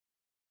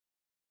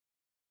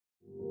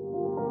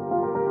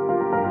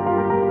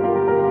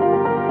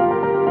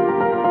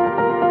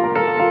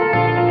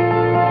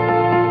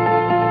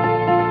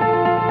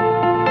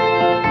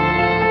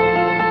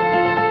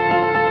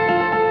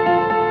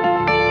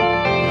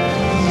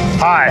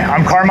Hi,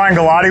 I'm Carmine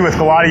Galati with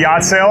Galati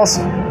Yacht Sales.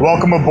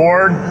 Welcome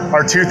aboard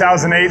our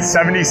 2008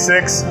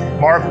 76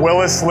 Mark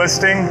Willis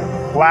listing,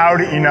 Loud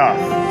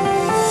Enuff.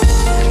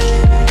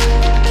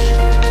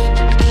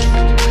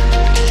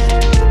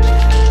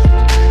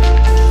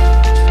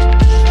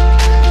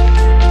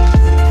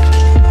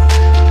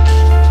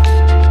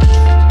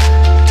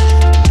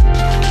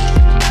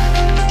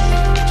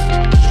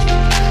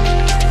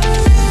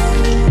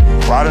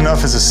 Loud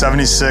Enuff is a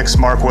 76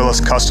 Mark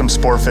Willis Custom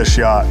Sportfish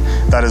yacht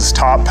that is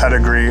top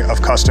pedigree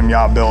of custom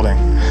yacht building.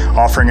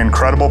 Offering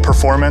incredible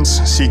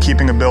performance,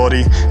 seakeeping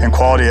ability, and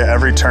quality at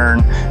every turn,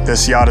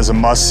 this yacht is a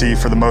must-see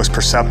for the most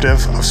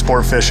perceptive of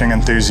sport fishing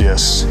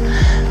enthusiasts.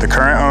 The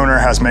current owner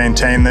has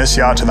maintained this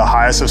yacht to the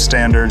highest of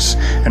standards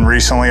and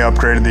recently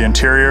upgraded the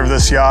interior of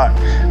this yacht,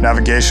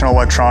 navigational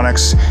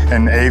electronics,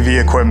 and AV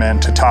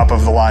equipment to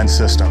top-of-the-line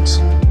systems.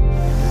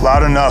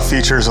 Loud Enuff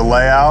features a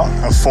layout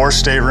of 4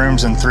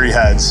 staterooms and 3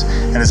 heads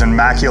and is in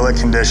immaculate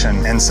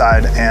condition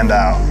inside and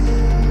out.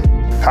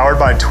 Powered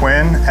by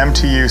twin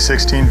MTU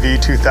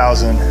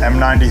 16V2000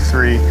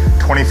 M93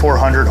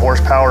 2400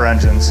 horsepower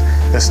engines,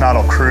 this knot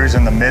will cruise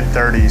in the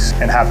mid-30s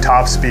and have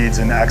top speeds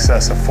in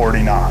excess of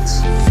 40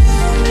 knots.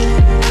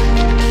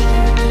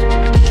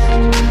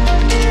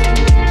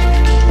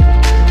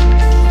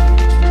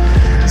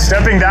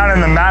 Stepping down in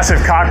the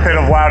massive cockpit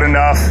of Loud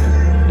Enuff,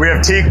 we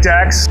have teak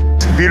decks,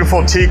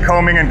 beautiful teak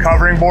combing and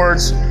covering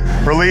boards,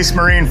 release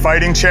marine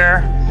fighting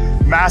chair,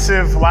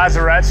 massive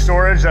lazarette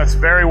storage that's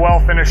very well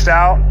finished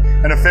out,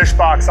 and a fish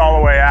box all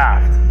the way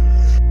aft.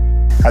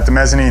 At the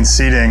mezzanine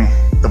seating,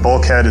 the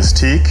bulkhead is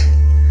teak,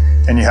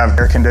 and you have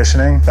air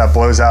conditioning that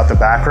blows out the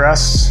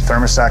backrests,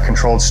 thermostat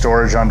controlled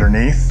storage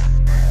underneath,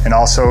 and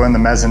also in the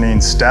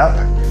mezzanine step,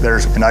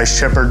 there's an ice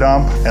chipper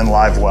dump and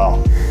live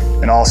well.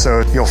 And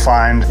also you'll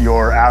find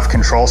your aft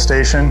control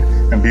station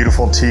and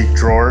beautiful teak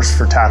drawers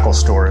for tackle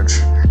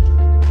storage.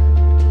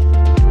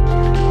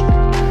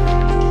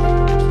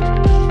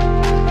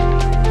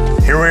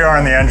 Here we are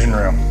in the engine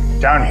room.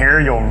 Down here,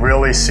 you'll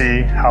really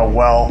see how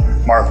well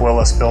Mark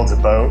Willis builds a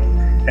boat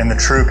in the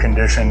true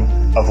condition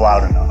of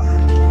Loud Enuff.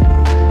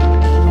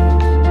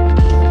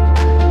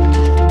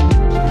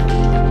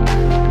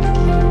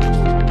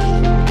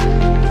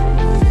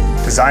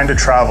 Designed to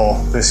travel,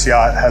 this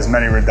yacht has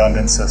many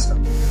redundant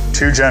systems.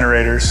 2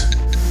 generators,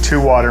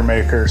 2 water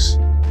makers,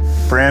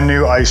 brand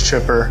new ice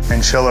chipper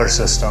and chiller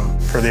system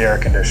for the air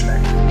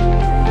conditioning.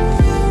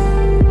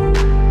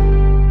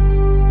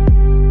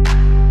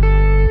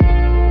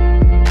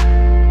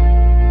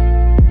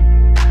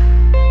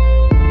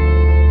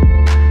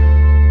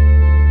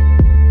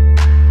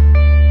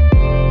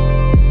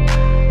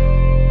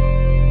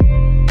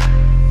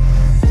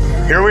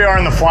 Here we are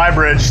in the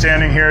flybridge,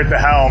 standing here at the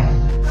helm.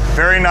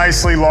 Very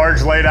nicely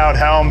large laid out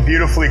helm,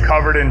 beautifully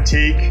covered in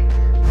teak,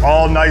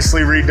 all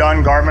nicely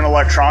redone Garmin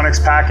electronics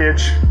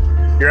package.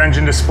 Your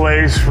engine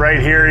displays right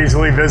here,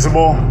 easily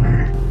visible.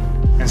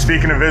 And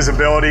speaking of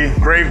visibility,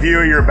 great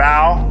view of your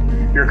bow,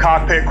 your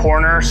cockpit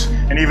corners,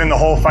 and even the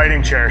whole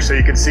fighting chair so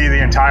you can see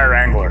the entire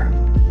angler.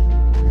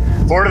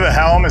 Forward of the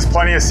helm is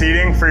plenty of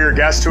seating for your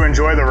guests to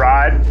enjoy the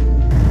ride.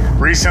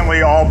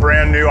 Recently all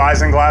brand new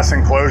isinglass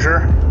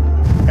enclosure,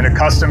 and a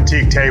custom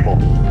teak table.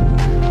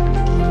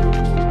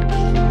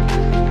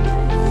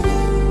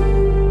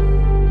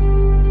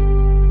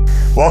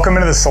 Welcome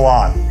into the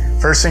salon.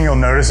 First thing you'll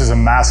notice is a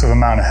massive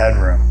amount of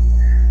headroom.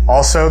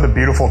 Also, the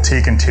beautiful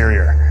teak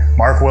interior.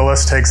 Mark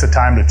Willis takes the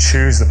time to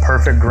choose the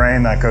perfect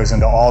grain that goes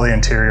into all the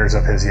interiors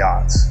of his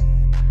yachts.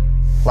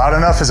 Loud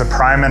Enuff is a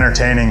prime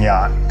entertaining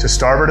yacht. To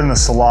starboard in the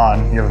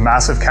salon, you have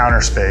massive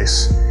counter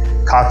space,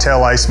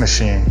 cocktail ice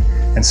machine,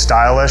 and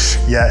stylish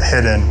yet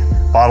hidden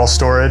bottle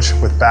storage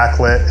with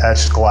backlit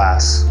etched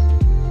glass.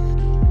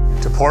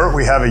 To port,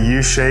 we have a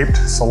U-shaped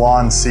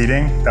salon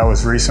seating that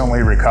was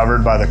recently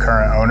recovered by the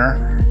current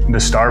owner. And to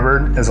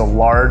starboard is a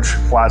large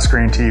flat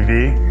screen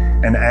TV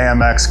and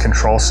AMX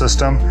control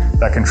system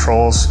that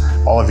controls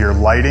all of your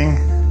lighting,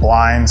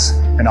 blinds,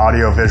 and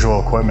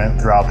audio-visual equipment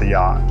throughout the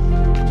yacht.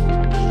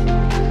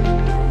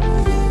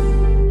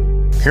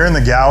 Here in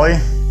the galley,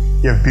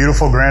 you have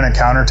beautiful granite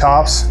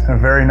countertops and a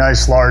very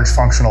nice large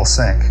functional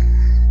sink.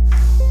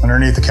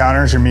 Underneath the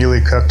counter is your mealy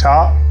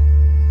cooktop.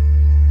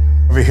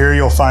 Over here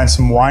you'll find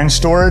some wine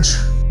storage,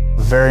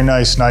 very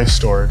nice knife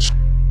storage.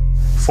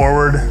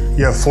 Forward,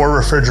 you have 4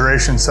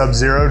 refrigeration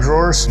sub-zero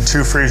drawers and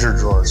 2 freezer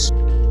drawers.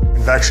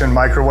 Convection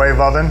microwave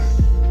oven,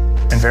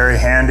 and very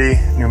handy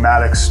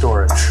pneumatic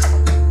storage.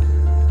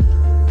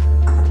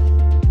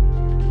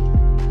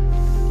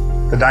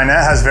 The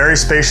dinette has very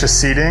spacious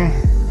seating,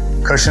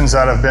 cushions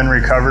that have been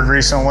recovered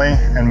recently,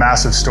 and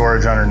massive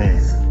storage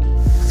underneath.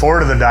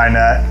 Forward of the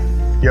dinette,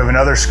 you have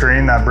another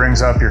screen that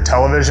brings up your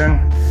television,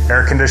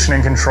 air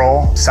conditioning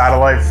control,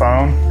 satellite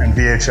phone, and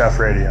VHF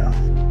radio.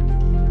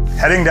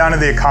 Heading down to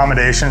the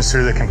accommodations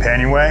through the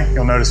companionway,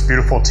 you'll notice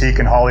beautiful teak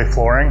and holly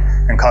flooring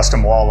and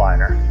custom wall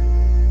liner.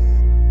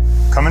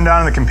 Coming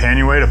down to the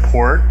companionway to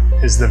port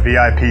is the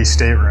VIP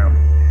stateroom.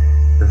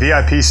 The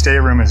VIP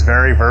stateroom is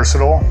very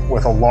versatile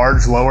with a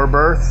large lower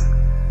berth,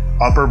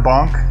 upper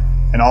bunk,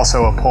 and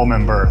also a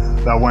Pullman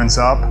berth that winds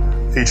up,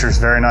 features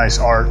very nice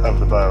art of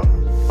the boat.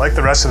 Like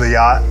the rest of the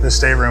yacht, the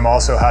stateroom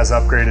also has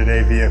upgraded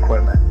AV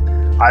equipment.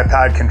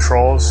 iPad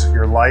controls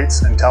your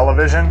lights and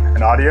television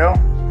and audio,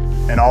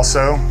 and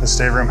also the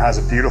stateroom has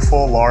a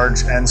beautiful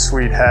large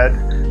en-suite head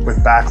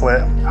with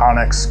backlit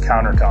onyx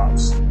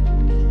countertops.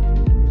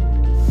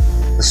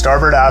 The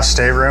starboard aft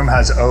stateroom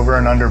has over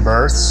and under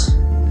berths,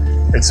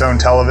 its own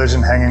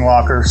television hanging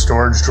locker,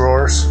 storage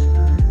drawers,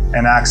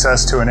 and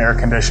access to an air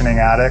conditioning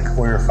attic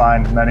where you'll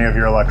find many of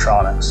your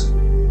electronics.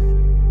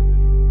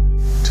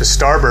 To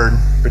starboard,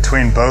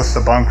 between both the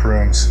bunk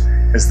rooms,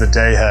 is the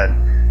day head,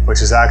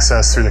 which is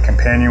accessed through the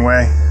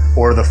companionway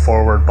or the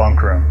forward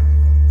bunk room.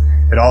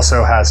 It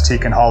also has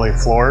teak and holly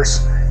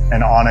floors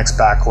and onyx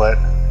backlit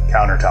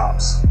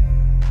countertops.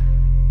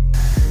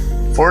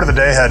 Forward of the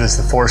day head is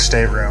the fourth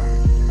stateroom.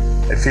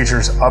 It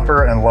features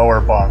upper and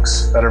lower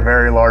bunks that are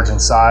very large in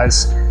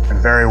size and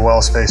very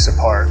well spaced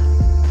apart.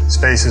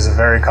 Space is a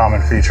very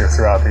common feature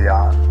throughout the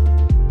yacht.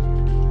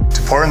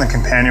 To port in the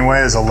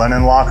companionway is a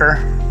linen locker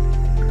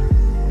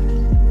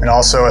and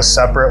also a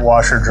separate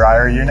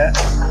washer-dryer unit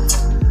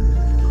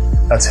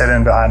that's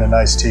hidden behind a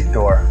nice teak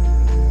door.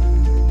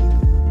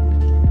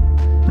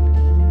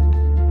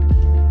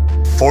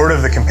 Forward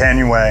of the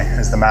companionway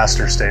is the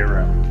master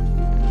stateroom.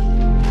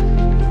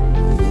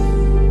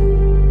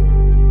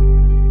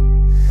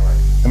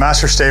 The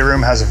master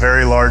stateroom has a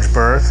very large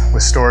berth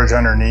with storage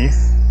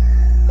underneath,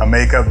 a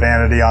makeup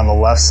vanity on the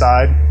left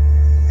side,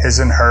 his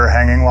and her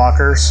hanging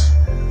lockers,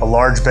 a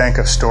large bank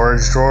of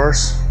storage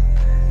drawers,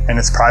 and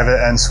its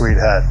private en-suite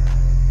head.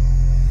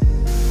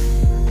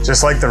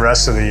 Just like the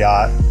rest of the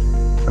yacht,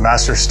 the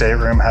master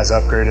stateroom has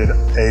upgraded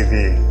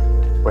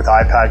AV with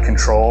iPad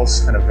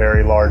controls and a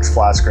very large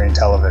flat screen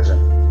television.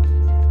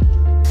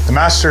 The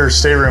master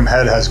stateroom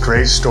head has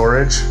great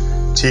storage,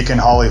 teak and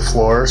holly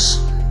floors,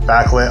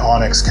 backlit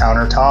onyx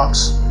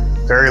countertops,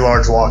 very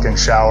large walk-in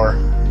shower,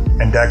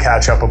 and deck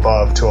hatch up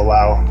above to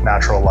allow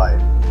natural light.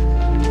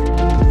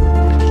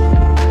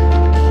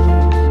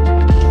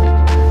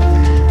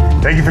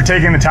 Thank you for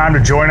taking the time to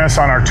join us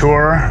on our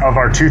tour of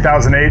our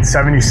 2008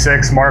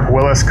 76 Mark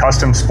Willis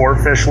Custom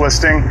Sportfish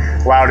listing,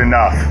 Loud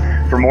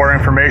Enuff. For more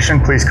information,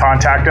 please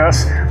contact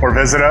us or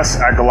visit us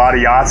at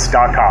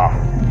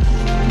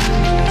GalatiYachts.com.